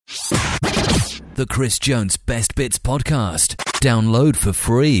the Chris Jones Best Bits podcast. Download for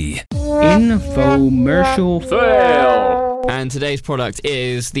free. Infomercial fail. And today's product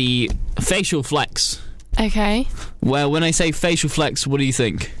is the Facial Flex. Okay. Well, when I say Facial Flex, what do you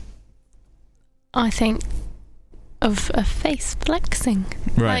think? I think of a face flexing.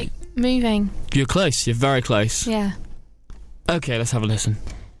 Right. Like moving. You're close. You're very close. Yeah. Okay, let's have a listen.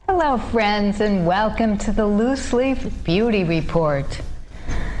 Hello, friends, and welcome to the Loose Leaf Beauty Report.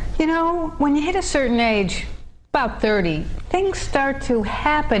 You know, when you hit a certain age, about 30, things start to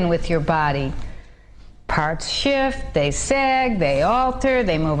happen with your body. Parts shift, they sag, they alter,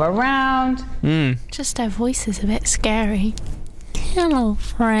 they move around. Just our voice is a bit scary. Hello,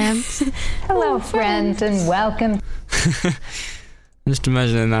 friends. Hello, friends, and welcome. I'm just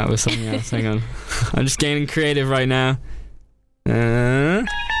imagining that with something else. Hang on. I'm just getting creative right now.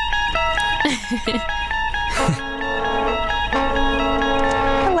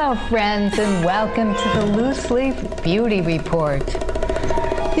 Hello, friends, and welcome to the Loose Leaf Beauty Report.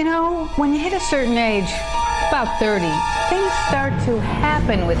 You know, when you hit a certain age, about 30, things start to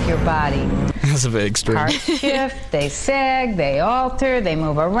happen with your body. That's a bit extreme. Parts shift, they sag, they alter, they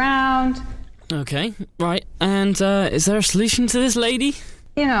move around. Okay, right. And is there a solution to this, lady?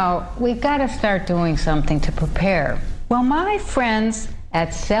 You know, we've got to start doing something to prepare. Well, my friends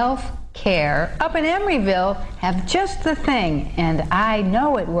at Self-Care up in Emeryville have just the thing, and I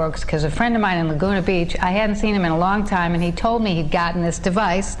know it works because a friend of mine in Laguna Beach, I hadn't seen him in a long time, and he told me he'd gotten this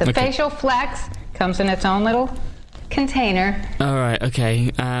device. The Facial Flex comes in its own little container. All right,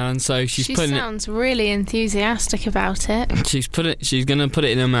 okay. And so she sounds really enthusiastic about it. She's gonna put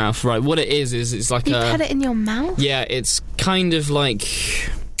it in her mouth. Right. What it is it's like you put it in your mouth? Yeah, it's kind of like,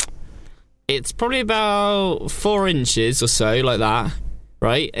 it's probably about 4 inches or so, like that.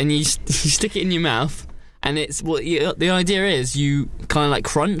 Right, and you stick it in your mouth, and it's the idea is you kind of like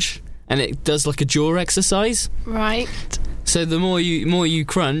crunch, and it does like a jaw exercise. Right. So the more you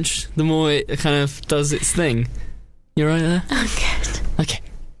crunch, the more it kind of does its thing. You right there? Okay.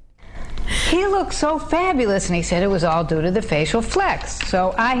 He looked so fabulous, and he said it was all due to the Facial Flex.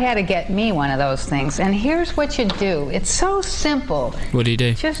 So I had to get me one of those things. And here's what you do. It's so simple. What do you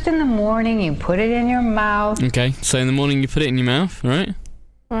do? Just in the morning, you put it in your mouth. Okay, so in the morning you put it in your mouth, right?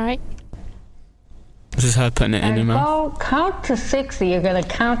 Right. This is her putting it in your mouth. Oh, count to 60. You're going to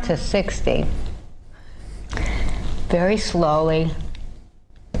count to 60. Very slowly.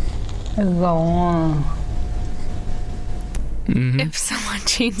 And go on. Mm-hmm. If someone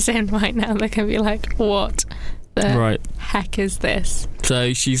tunes in right now, they're going to be like, what the heck is this?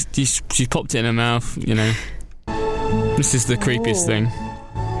 So she's popped it in her mouth, you know. This is the creepiest thing.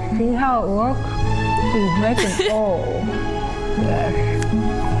 See how it works? He's making Yes.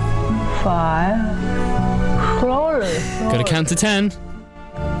 5. Slowly. Gotta count to 10.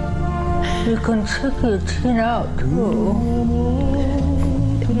 You can stick your chin out too.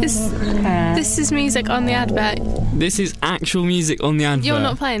 This is music on the advert. This is actual music on the advert. You're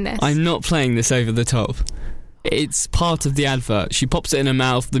not playing this? I'm not playing this over the top. It's part of the advert. She pops it in her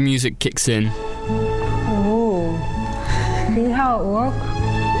mouth, the music kicks in. Ooh. See how it works?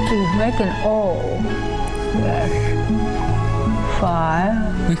 He's making Yes.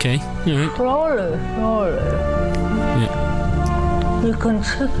 5. Okay, alright. Slowly. Yeah. You can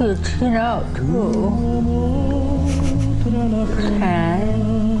stick your chin out too. 10.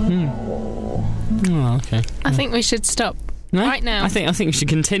 Oh, okay. I think we should stop right now. I think we should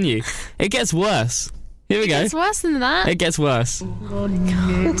continue. It gets worse. Here we go. It gets worse than that. It gets worse. You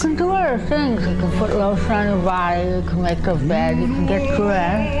can do other things. You can put lotion on your body. You can make a bed. You can get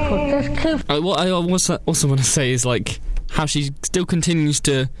dressed. But just keep. What I also want to say is like how she still continues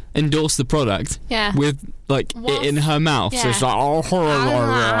to endorse the product. Yeah. With like it in her mouth. Yeah. So it's like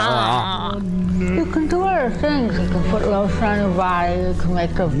You can do other things. You can put lotion on your body. You can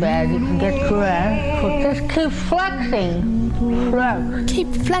make a bed. You can get dressed. But just keep flexing. Flex.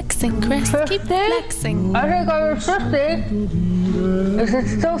 Keep flexing, Chris. 50? Keep flexing. I think I was 50. Is it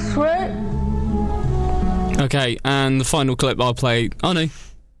still straight? Okay, and the final clip I'll play. Oh no,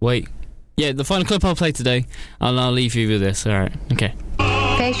 wait. Yeah, the final clip I'll play today, and I'll leave you with this. All right. Okay.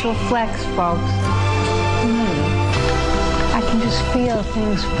 Facial Flex, folks. I can just feel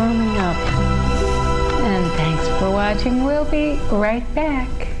things firming up. And thanks for watching. We'll be right back.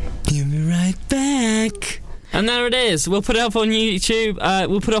 You'll be right back. And there it is. We'll put it up on YouTube.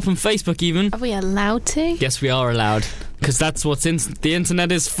 We'll put it up on Facebook even. Are we allowed to? Yes, we are allowed. Because that's what the internet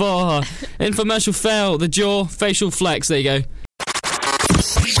is for. Infomercial fail. The jaw. Facial flex. There you go.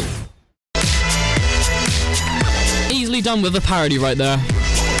 Easily done with the parody right there.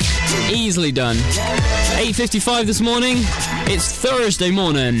 Easily done. 8:55 this morning. It's Thursday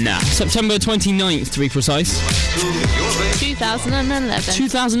morning, September 29th to be precise. 2011.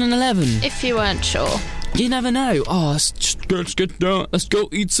 2011. If you weren't sure. You never know. Oh, let's get down. Let's go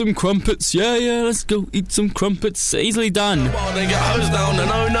eat some crumpets. Yeah, let's go eat some crumpets. Easily done.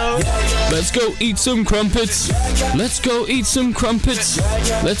 Let's go eat some crumpets. Let's go eat some crumpets.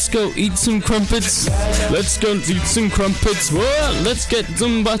 Let's go eat some crumpets. Let's go eat some crumpets. What? Let's get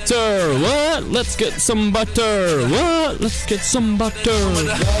some butter. What? Let's get some butter. What? Let's get some butter.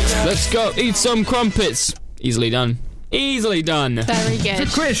 Let's go eat some crumpets. Easily done. Easily done. Very good.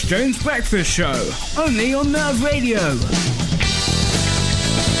 The Chris Jones Breakfast Show, only on Nerve Radio.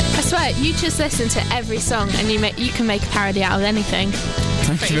 I swear, you just listen to every song and you can make a parody out of anything.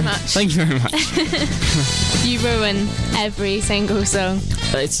 Thank you very much. You ruin every single song.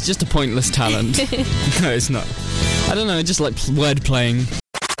 It's just a pointless talent. No, it's not. I don't know, I just like word playing.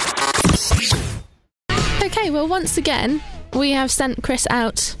 Okay, well, once again, we have sent Chris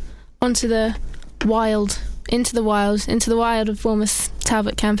out onto the wild of Bournemouth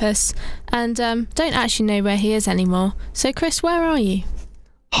Talbot campus, and don't actually know where he is anymore. So, Chris, where are you?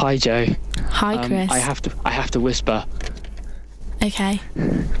 Hi, Joe. Hi, Chris. I have to whisper. Okay.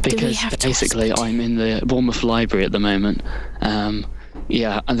 Because basically, I'm in the Bournemouth Library at the moment.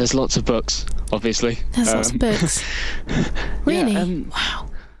 Yeah, and there's lots of books, obviously. There's lots of books. Really? Yeah, wow.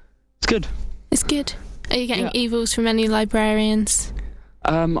 It's good. It's good. Are you getting evils from any librarians?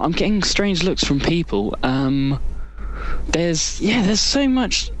 I'm getting strange looks from people. There's so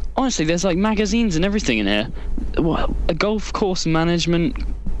much. Honestly, there's like magazines and everything in here. A golf course management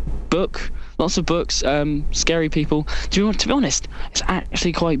book, lots of books. Scary people. To be honest, it's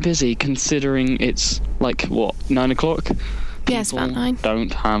actually quite busy considering it's like 9 o'clock. Yeah, it's about 9.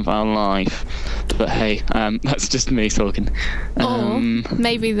 Don't have a life, but hey, that's just me talking. Or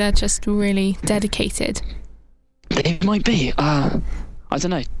maybe they're just really dedicated. They might be. I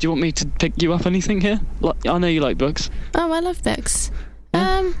don't know. Do you want me to pick you up anything here? I know you like books. Oh, I love books.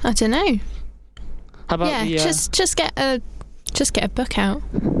 Yeah. I don't know. How about just get a book out.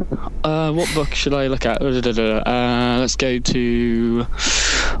 What book should I look at? Let's go to.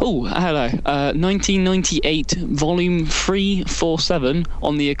 Oh, hello. 1998, volume 347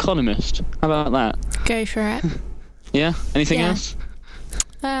 on The Economist. How about that? Go for it. Yeah. Anything else?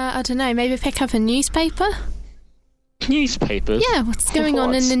 I don't know. Maybe pick up a newspaper. Newspapers? Yeah, what's going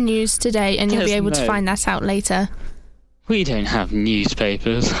on in the news today, and you'll be able to find that out later. We don't have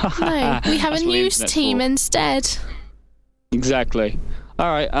newspapers. No, we have a news team instead. Exactly.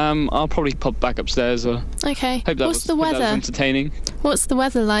 Alright, I'll probably pop back upstairs. Okay. What's the weather? Hope that was entertaining. What's the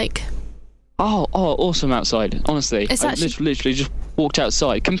weather like? Oh, awesome outside, honestly. I literally just walked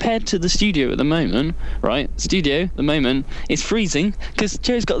outside. Compared to the studio at the moment, right? Studio at the moment is freezing because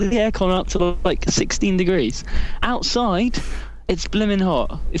Joe's got the aircon up to like 16 degrees. Outside, it's blimmin'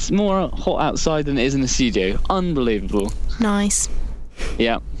 hot. It's more hot outside than it is in the studio. Unbelievable. Nice.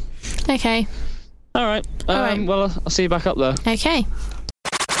 Yeah. Okay. Alright. Well, I'll see you back up there. Okay.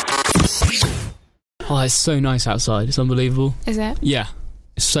 Oh, it's so nice outside. It's unbelievable. Is it? Yeah.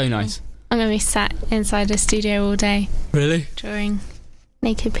 It's so nice. I'm going to be sat inside the studio all day. Really? Drawing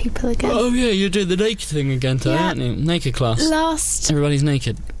naked people again. Oh, yeah, you're doing the naked thing again today, aren't you? Naked class. Everybody's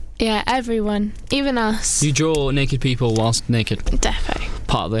naked. Yeah, everyone. Even us. You draw naked people whilst naked. Defo.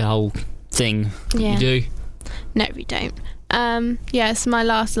 Part of the whole thing. Yeah. You do? No, we don't. Yeah, it's my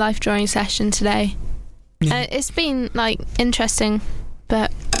last life drawing session today. Yeah. It's been, like, interesting,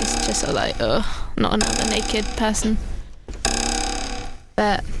 but it's just sort of like, not another naked person.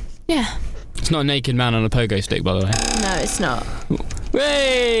 But... yeah. It's not a naked man on a pogo stick, by the way. No, it's not.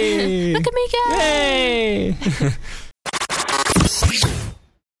 Hey! Look at me go! Hey!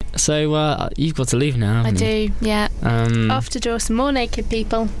 So, you've got to leave now, haven't you? I do, yeah. Off to draw some more naked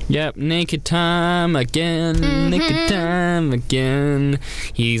people. Yep, naked time again, naked time again.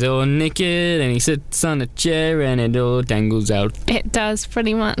 He's all naked and he sits on a chair and it all dangles out. It does,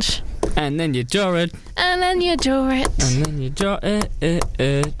 pretty much. And then you draw it. And then you draw it. And then you draw it.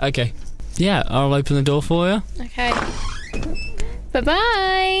 Okay. Yeah, I'll open the door for you. Okay.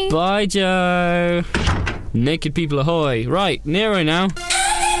 Bye-bye. Bye, Joe. Naked people ahoy. Right, Nero now.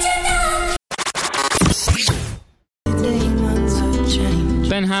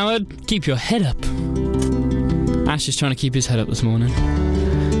 Ben Howard, keep your head up. Ash is trying to keep his head up this morning.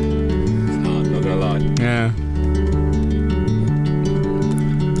 I'm not gonna lie. Yeah.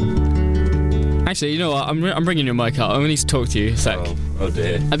 Actually, you know what? I'm bringing your mic up. I need to talk to you a sec. Oh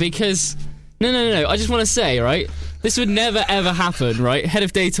dear. Because... No. I just want to say, right? This would never, ever happen, right? Head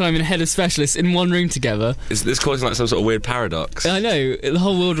of daytime and head of specialist in one room together. Is this causing like some sort of weird paradox? I know. The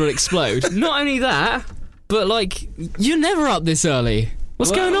whole world would explode. Not only that, but like, you're never up this early.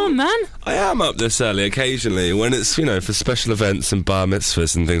 What's going on, man? I am up this early occasionally when it's, you know, for special events and bar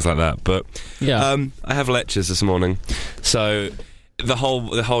mitzvahs and things like that. But I have lectures this morning, so the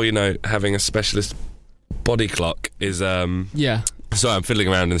whole, you know, having a specialist body clock is Sorry, I'm fiddling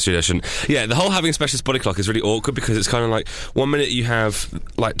around in the studio. The whole having a specialist body clock is really awkward because it's kind of like one minute you have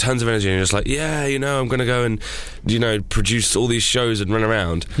like tons of energy and you're just like, yeah, you know, I'm going to go and, you know, produce all these shows and run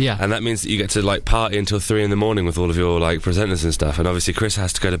around. Yeah. And that means that you get to like party until 3 a.m. with all of your like presenters and stuff. And obviously Chris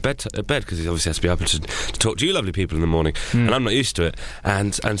has to go to bed because he obviously has to be up to talk to you lovely people in the morning. And I'm not used to it.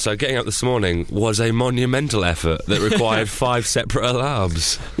 And so getting up this morning was a monumental effort that required 5 separate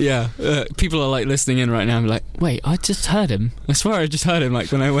alarms. Yeah. People are like listening in right now and be like, wait, I just heard him. I swear I just heard him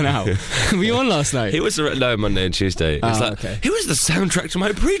like when I went out. Were you on last night? He was Monday and Tuesday. It's okay. He was the soundtrack to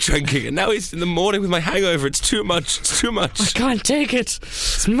my pre-drinking, and now he's in the morning with my hangover. It's too much. I can't take it.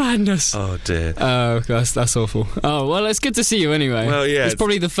 It's madness. Oh dear. Oh gosh, that's awful. Oh well, it's good to see you anyway. Well, yeah. It's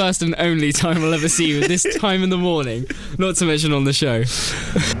probably the first and only time I'll ever see you at this time in the morning. Not to mention on the show.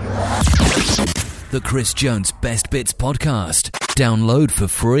 The Chris Jones Best Bits Podcast. Download for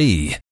free.